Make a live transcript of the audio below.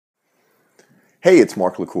Hey, it's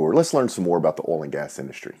Mark LaCour. Let's learn some more about the oil and gas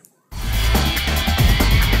industry.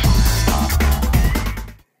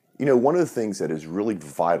 You know, one of the things that is really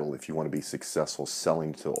vital if you want to be successful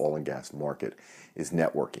selling to the oil and gas market is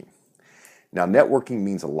networking. Now, networking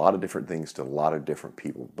means a lot of different things to a lot of different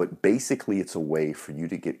people, but basically it's a way for you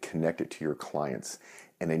to get connected to your clients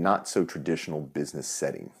in a not so traditional business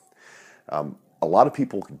setting. A lot of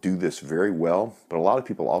people do this very well, but a lot of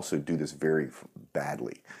people also do this very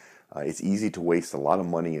badly. It's easy to waste a lot of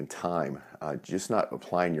money and time just not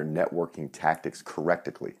applying your networking tactics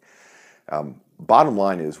correctly. Bottom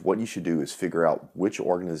line is, what you should do is figure out which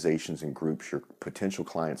organizations and groups your potential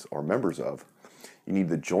clients are members of. You need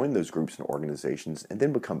to join those groups and organizations and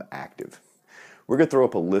then become active. We're going to throw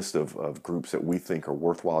up a list of groups that we think are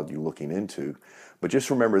worthwhile you looking into, but just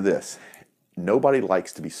remember this: nobody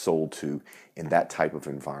likes to be sold to in that type of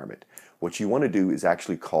environment. What you want to do is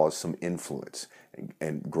actually cause some influence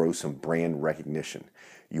and grow some brand recognition.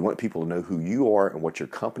 You want people to know who you are and what your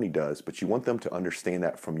company does, but you want them to understand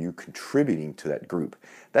that from you contributing to that group.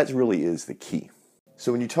 That really is the key.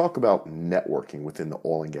 So when you talk about networking within the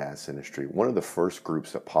oil and gas industry, one of the first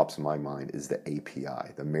groups that pops in my mind is the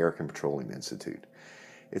API, the American Petroleum Institute.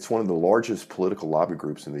 It's one of the largest political lobby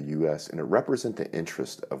groups in the U.S., and it represents the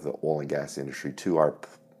interest of the oil and gas industry to our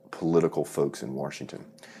political folks in Washington.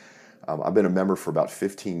 I've been a member for about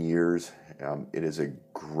 15 years. It is a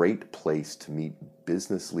great place to meet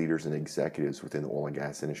business leaders and executives within the oil and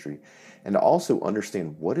gas industry and to also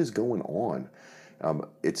understand what is going on.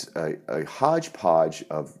 It's a hodgepodge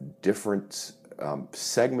of different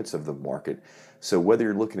segments of the market. So whether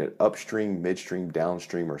you're looking at upstream, midstream,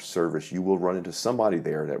 downstream, or service, you will run into somebody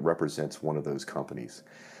there that represents one of those companies.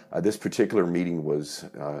 This particular meeting was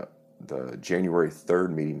the January 3rd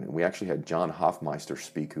meeting, and we actually had John Hofmeister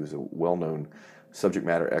speak, who's a well-known subject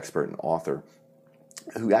matter expert and author,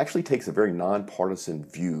 who actually takes a very nonpartisan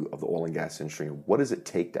view of the oil and gas industry and what does it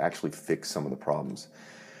take to actually fix some of the problems.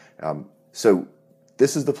 So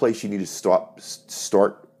this is the place you need to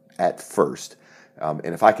start at first. And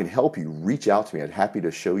if I can help you, reach out to me. I'd be happy to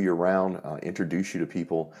show you around, introduce you to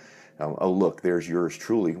people. Oh, look, there's yours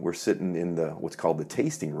truly. We're sitting in what's called the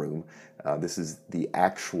tasting room. This is the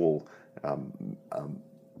actual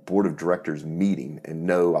board of directors meeting. And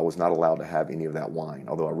no, I was not allowed to have any of that wine,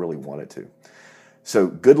 although I really wanted to. So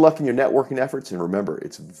good luck in your networking efforts. And remember,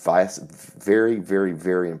 it's very, very,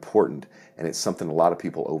 very important. And it's something a lot of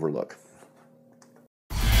people overlook.